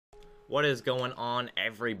What is going on,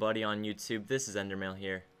 everybody on YouTube? This is Endermail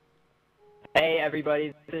here. Hey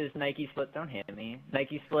everybody, this is Nike Splits. Don't hit me.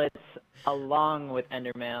 Nike Splits along with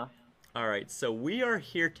Endermail. Alright, so we are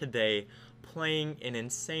here today playing an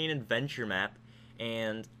insane adventure map,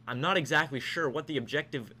 and I'm not exactly sure what the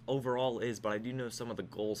objective overall is, but I do know some of the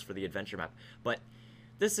goals for the adventure map. But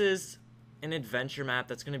this is an adventure map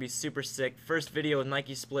that's going to be super sick. First video with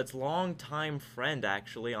Nike Splits, long-time friend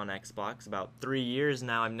actually on Xbox. About 3 years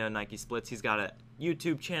now I've known Nike Splits. He's got a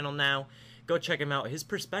YouTube channel now. Go check him out. His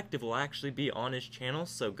perspective will actually be on his channel,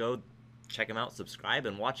 so go check him out, subscribe,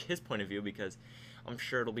 and watch his point of view because I'm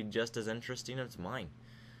sure it'll be just as interesting as mine.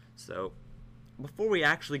 So, before we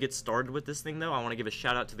actually get started with this thing though, I want to give a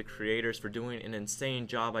shout out to the creators for doing an insane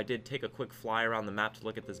job. I did take a quick fly around the map to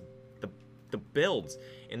look at the builds,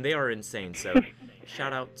 and they are insane. So,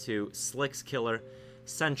 shout out to Slix Killer,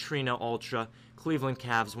 CentrinoUltra, Cleveland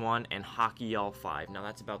Cavs 1, and Hockey Y'all 5. Now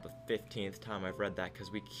that's about the 15th time I've read that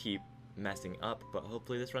because we keep messing up, but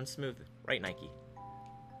hopefully this runs smooth. Right, Nike?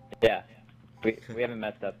 Yeah, we haven't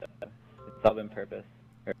messed up though. It's all been purpose,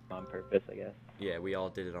 or on purpose, I guess. Yeah, we all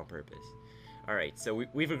did it on purpose. Alright, so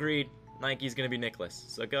we've agreed Nike's gonna be Nicholas.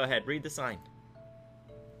 So go ahead, read the sign.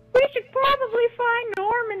 We should probably find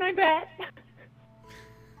Norman, I bet.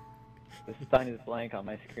 The sign is blank on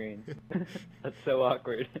my screen. That's so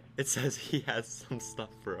awkward. It says he has some stuff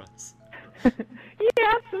for us. He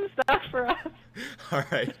has some stuff for us.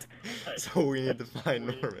 Alright, so we need to find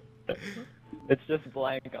Norman. It's just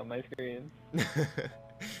blank on my screen.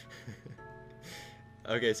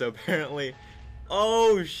 Okay, so apparently...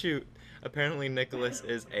 Oh, shoot! Apparently Nicholas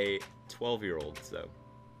is a 12-year-old, so...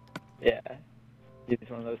 Yeah. He's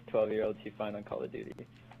one of those 12-year-olds you find on Call of Duty.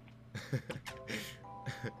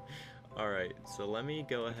 Alright, so let me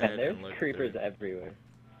go ahead And and look there's creepers through. everywhere.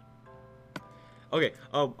 Okay,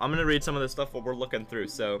 I'm gonna read some of the stuff while we're looking through.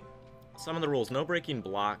 So, some of the rules: no breaking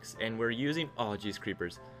blocks, and we're using. Oh, geez,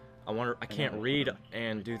 creepers! I can't read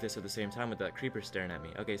and do this at the same time with that creeper staring at me.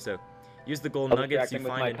 Okay, so use the gold nuggets you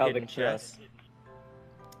find in hidden chests.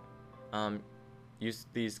 Use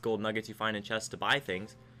these gold nuggets you find in chests to buy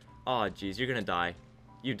things. Oh, geez, you're gonna die.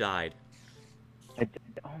 You died.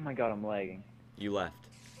 Oh my god, I'm lagging. You left.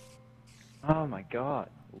 Oh my god,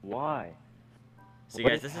 why? See,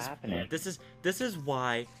 What guys, is happening? this is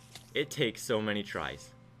why it takes so many tries.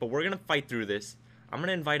 But we're gonna fight through this. I'm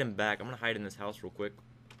gonna invite him back. I'm gonna hide in this house real quick.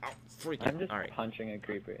 Oh, freaking! I'm just All right. punching a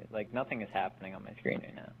creeper. Like nothing is happening on my screen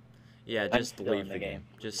right now. Yeah, I'm just still leave in the the game. game.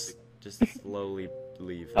 Just slowly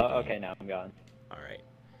leave the game. Oh, okay, now I'm gone. Alright.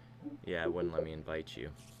 Yeah, it wouldn't let me invite you.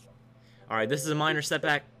 Alright, this is a minor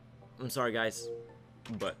setback. I'm sorry, guys.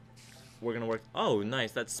 But we're gonna work. Oh,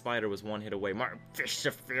 nice. That spider was one hit away. My Fish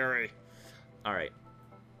of Fury. Alright.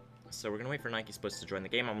 So we're gonna wait for Nike Splits to join the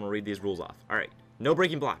game. I'm gonna read these rules off. Alright. No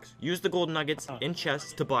breaking blocks. Use the gold nuggets in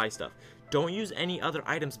chests to buy stuff. Don't use any other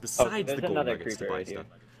items besides the gold nuggets to buy right stuff.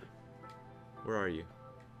 Where are you?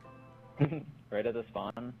 Right at the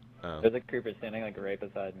spawn. Oh. There's a creeper standing like right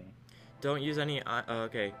beside me. Don't use any,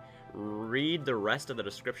 okay. Read the rest of the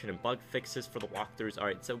description and bug fixes for the walkthroughs.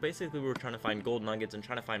 Alright, so basically we were trying to find gold nuggets and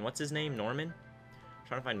trying to find, what's his name, Norman?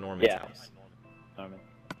 Trying to find Norman's house. Norman.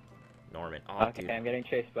 Norman. Oh, Okay, dude. I'm getting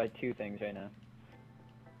chased by two things right now.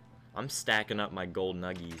 I'm stacking up my gold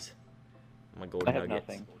nuggies. My gold I have nuggets.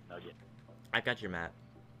 nothing. I got your map.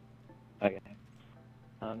 Okay.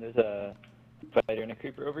 There's a spider and a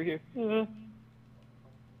creeper over here. I'm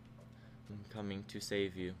coming to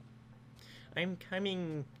save you. I'm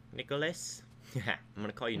coming, Nicholas. I'm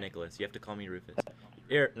gonna call you Nicholas. You have to call me Rufus.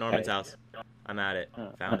 Here, Norman's house. I'm at it.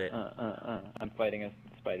 Found it. I'm fighting a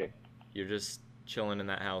spider. You're just chilling in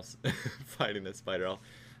that house, fighting this spider.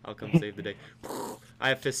 I'll come save the day. I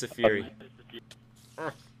have Fists of Fury.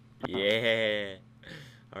 Yeah.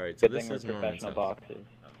 All right, so Good this thing is we're Norman's professional house. boxers.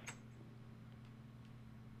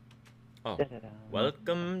 Oh,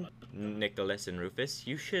 welcome, Nicholas and Rufus.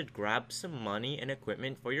 You should grab some money and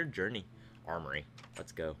equipment for your journey. Armory.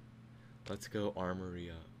 Let's go. Let's go armory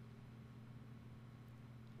up.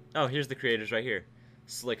 Oh, here's the creators right here.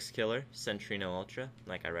 Slix Killer, CentrinoUltra,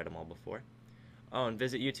 like I read them all before. Oh, and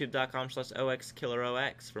visit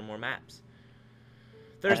youtube.com/oxkillerox for more maps.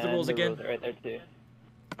 There's the rules again. Rules are right there too.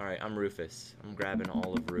 Alright, I'm Rufus. I'm grabbing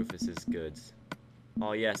all of Rufus's goods.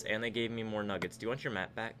 Oh, yes, and they gave me more nuggets. Do you want your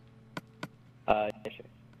map back? Yeah, sure.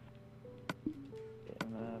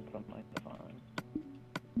 I'm gonna put my stuff on.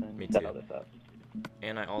 And Me set too. all this up.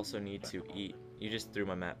 And I also need to eat. You just threw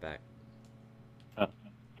my map back. Oh.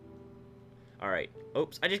 Alright.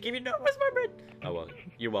 Oops, I just gave you no, what's my bread? Oh, well,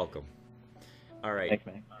 you're welcome. Alright. Thanks,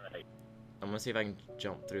 man. I'm gonna see if I can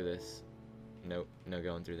jump through this. Nope, no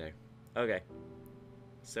going through there. Okay.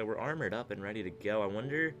 So we're armored up and ready to go. I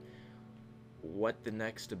wonder what the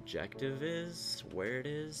next objective is, where it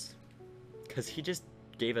is. Because he just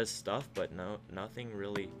gave us stuff, but nothing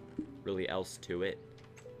really else to it.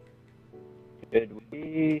 Should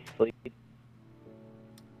we sleep?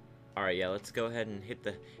 All right, yeah, let's go ahead and hit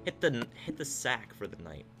the sack for the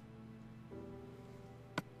night.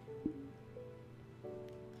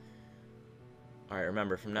 All right,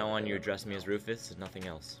 remember, from now on you address me as Rufus and nothing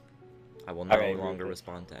else. I will no longer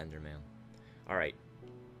respond to Enderman. All right.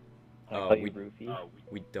 We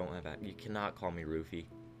don't have that. You cannot call me Roofy.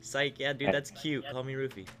 Psych, yeah, dude, that's cute. Call me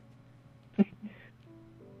Roofy.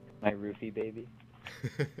 My Roofy baby.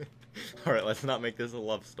 All right, let's not make this a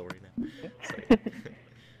love story now.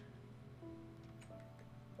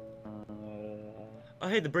 Oh,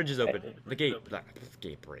 hey, the bridge is open.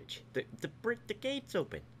 The bridge. The gate's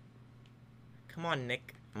open. Come on,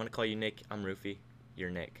 Nick. I'm gonna call you Nick. I'm Roofy. You're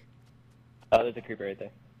Nick. Oh, there's a creeper right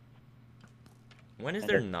there. When is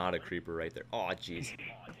there not a creeper right there? Oh, jeez.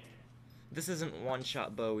 This isn't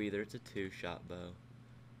one-shot bow either. It's a two-shot bow.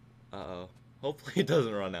 Uh-oh. Hopefully it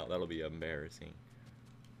doesn't run out. That'll be embarrassing.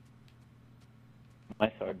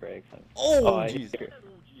 My sword breaks. Oh, jeez.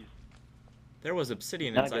 There was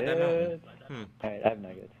obsidian inside that mountain. Alright, I have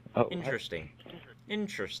nuggets. Oh, interesting.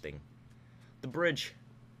 Interesting. The bridge.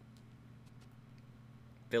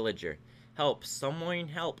 Villager. Help, someone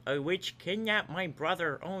help. A witch kidnapped my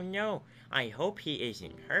brother. Oh no. I hope he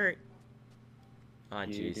isn't hurt. Ah,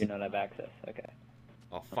 jeez. You do not have access. Okay.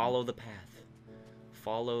 I'll follow the path.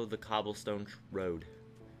 Follow the cobblestone road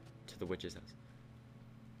to the witch's house.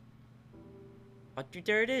 Oh, dude,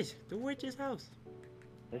 there it is. The witch's house.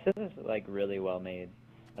 This is like really well made.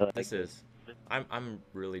 This is. I'm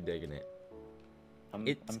really digging it.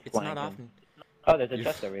 It's not often. Oh, there's a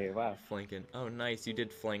chest over here. Wow. Flanking. Oh, nice. You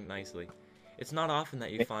did flank nicely. It's not often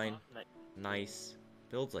that you find nice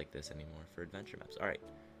builds like this anymore for adventure maps. All right,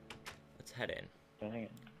 let's head in. Anything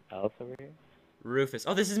else over here? Rufus.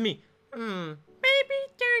 Oh, this is me. Maybe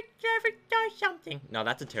Dirt ever does something. No,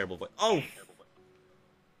 that's a terrible voice. Oh.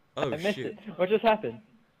 Oh, I missed shoot. it. What just happened?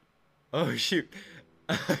 Oh, shoot.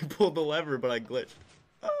 I pulled the lever, but I glitched.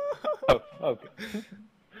 Oh, okay.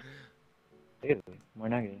 Ew, more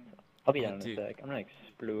nuggets. I'll be down in a sec. I'm gonna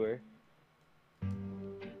explore.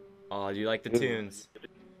 Oh, do you like the tunes?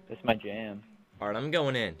 This is my jam. Alright, I'm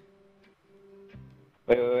going in.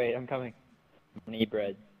 Wait, I'm coming. I'm gonna eat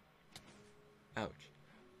bread. Ouch.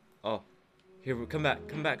 Oh. Here, come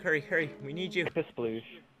back, hurry, we need you. It's a sploosh.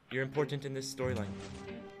 You're important in this storyline.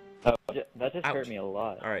 Oh, that just hurt me a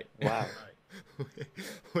lot. Alright. Wow.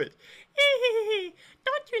 Wait.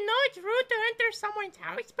 Don't you know it's rude to enter someone's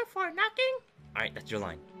house before knocking? Alright, that's your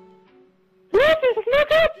line. Rufus,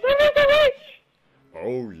 look up! There's a witch!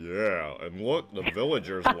 Oh yeah, and look, the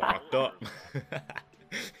villager's locked up.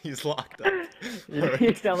 He's locked up.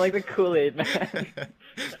 You sound like the Kool-Aid man.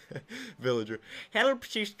 Villager. Help,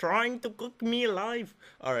 she's trying to cook me alive.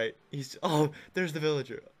 Alright, oh, there's the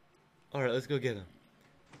villager. Alright, let's go get him.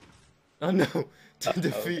 Oh no, to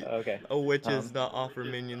defeat a witch is not offer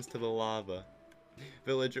minions to the lava.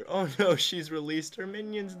 Villager, oh no, she's released her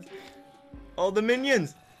minions. Oh, the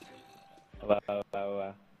minions! One.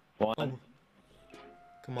 Oh.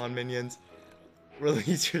 Come on, minions.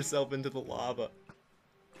 Release yourself into the lava.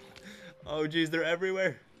 Oh, jeez, they're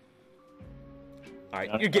everywhere.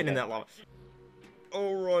 Alright, you're getting in that lava.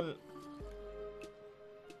 Oh, run.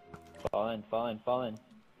 Fall in.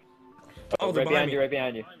 Oh, right behind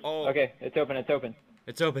you. Oh. Okay, it's open.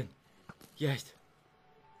 It's open. Yes.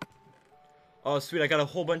 Oh, sweet, I got a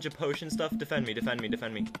whole bunch of potion stuff. Defend me.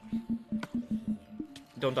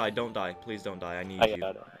 Don't die. Please don't die. I need you.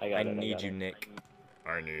 I need you, Nick.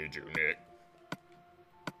 I need you, Nick.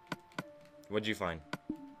 What'd you find?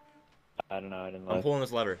 I don't know. I didn't look. I'm pulling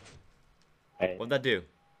this lever. Hey. What'd that do?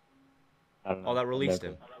 I don't know. Oh, that released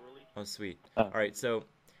him. Oh, sweet. Oh. Alright, so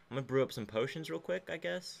I'm gonna brew up some potions real quick, I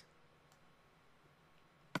guess.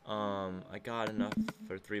 I got enough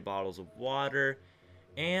for 3 bottles of water.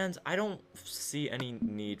 And I don't see any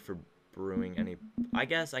need for brewing any... I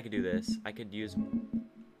guess I could do this. I could use...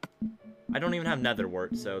 I don't even have nether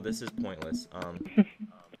wart, so this is pointless.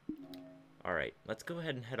 Alright, let's go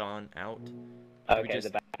ahead and head on out. Okay, the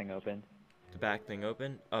back thing open. The back thing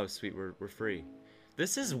open? Oh, sweet, we're free.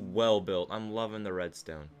 This is well built. I'm loving the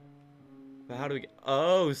redstone. But how do we get...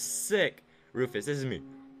 Oh, sick! Rufus, this is me.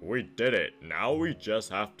 We did it. Now we just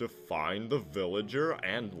have to find the villager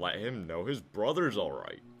and let him know his brother's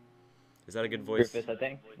alright. Is that a good voice? Rufus, I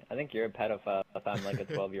think you're a pedophile if I'm like a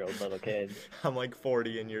 12-year-old little kid. I'm like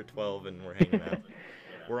 40 and you're 12 and we're hanging out.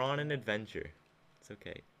 We're on an adventure. It's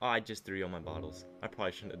okay. Oh, I just threw all my bottles. I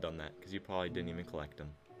probably shouldn't have done that because you probably didn't even collect them.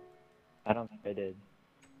 I don't think I did.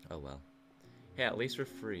 Oh well. Hey, at least we're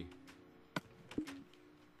free.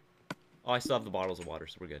 Oh, I still have the bottles of water,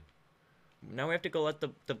 so we're good. Now we have to go let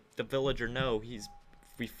the villager know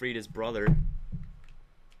we freed his brother.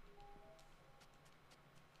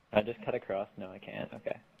 I just cut across. No, I can't.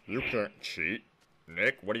 Okay. You can't cheat.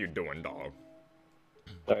 Nick, what are you doing, dog?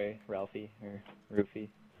 Sorry, Ralphie or Roofie.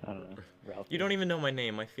 I don't know. Ralphie. You don't even know my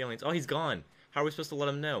name, my feelings. Oh, he's gone. How are we supposed to let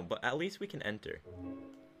him know? But at least we can enter.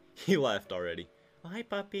 He left already. Oh, hi,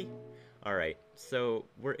 puppy. Alright, so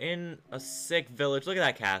we're in a sick village. Look at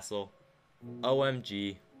that castle.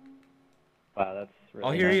 OMG. Wow, that's really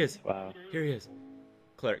Oh, here nice. he is. Wow. Here he is.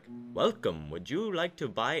 Clerk. Welcome. Would you like to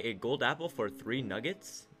buy a gold apple for 3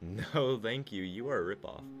 nuggets? No, thank you. You are a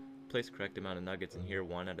ripoff. Place correct amount of nuggets in here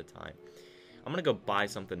one at a time. I'm gonna go buy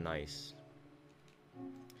something nice.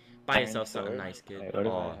 Buy Iron yourself something sword? nice, kid. Wait, what do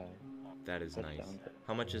I Oh, have? that is That nice. sounds-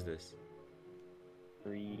 How much is this?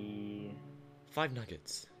 3. 5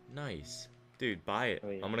 nuggets. Nice. Dude, buy it.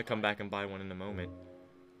 Wait. I'm gonna come back and buy one in a moment.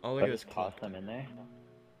 Oh, look I at this just toss clock. them in there.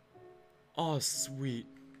 Oh, sweet.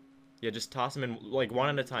 Yeah, just toss them in, like, one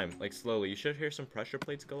at a time, like, slowly. You should hear some pressure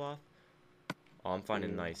plates go off. Oh, I'm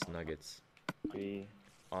finding nice nuggets. 3,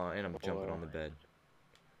 And I'm jumping 4. on the bed.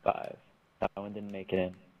 5. That one didn't make it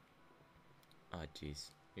in. Oh, jeez.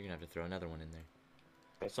 You're gonna have to throw another one in there.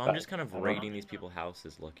 Okay, So I'm 5. just kind of I don't raiding know. these people's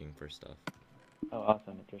houses looking for stuff. Oh,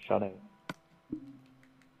 awesome! It's a shout out.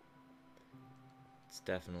 It's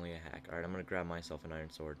definitely a hack. Alright, I'm gonna grab myself an iron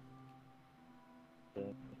sword.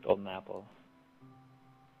 The golden apple.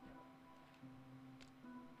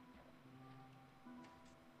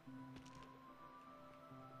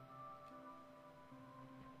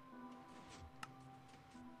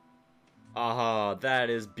 Ah, that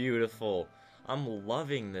is beautiful. I'm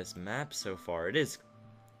loving this map so far. It is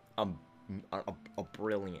a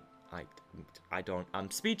brilliant. I'm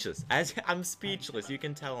speechless. I'm speechless. You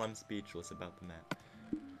can tell I'm speechless about the map.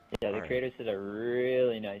 Yeah, the Alright. creators did a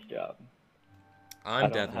really nice job. I I'm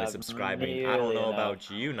don't definitely have subscribing. I don't nearly know enough. about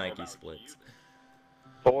you, Nike Splits.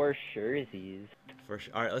 For sure, these. For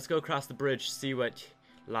sure. Alright, let's go across the bridge, see what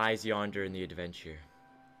lies yonder in the adventure.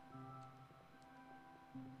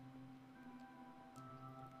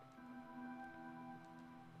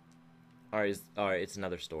 Alright, it's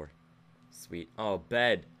another store. Sweet. Oh,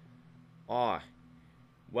 bed. Ah.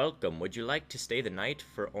 Welcome. Would you like to stay the night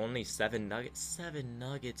for only 7 nuggets? 7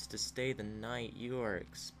 nuggets to stay the night. You are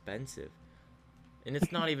expensive. And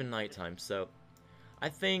it's not even nighttime, so I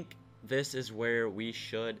think this is where we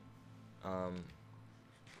should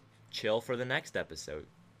chill for the next episode.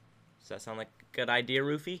 Does that sound like a good idea,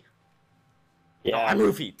 Roofie? Yeah. Oh, I'm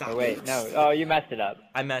Roofie. Oh wait, no. Oh, you messed it up.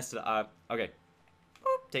 I messed it up. Okay.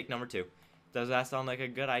 Boop. Take number 2. Does that sound like a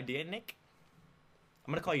good idea, Nick?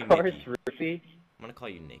 I'm gonna call you Of course, Nicky. Roofie. I'm gonna call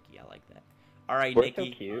you Nicky. I like that. All right, We're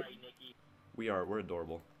Nicky. so cute. We're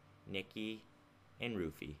adorable. Nicky and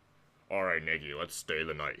Roofie. Alright, Nicky, let's stay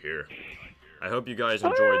the night here. I hope you guys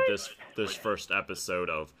enjoyed this first episode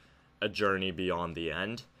of A Journey Beyond the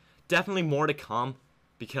End. Definitely more to come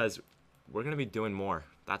because we're gonna be doing more.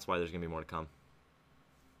 That's why there's gonna be more to come.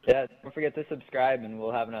 Yeah, don't forget to subscribe, and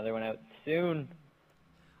we'll have another one out soon.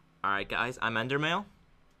 All right, guys. I'm Endermail.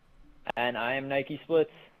 And I am Nike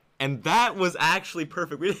Splits. And that was actually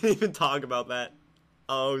perfect. We didn't even talk about that.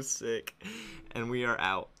 Oh, sick. And we are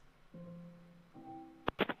out.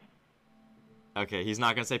 Okay, he's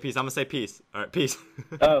not gonna say peace. I'm gonna say peace. All right, peace.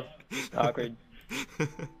 Oh, awkward.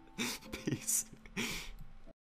 Peace.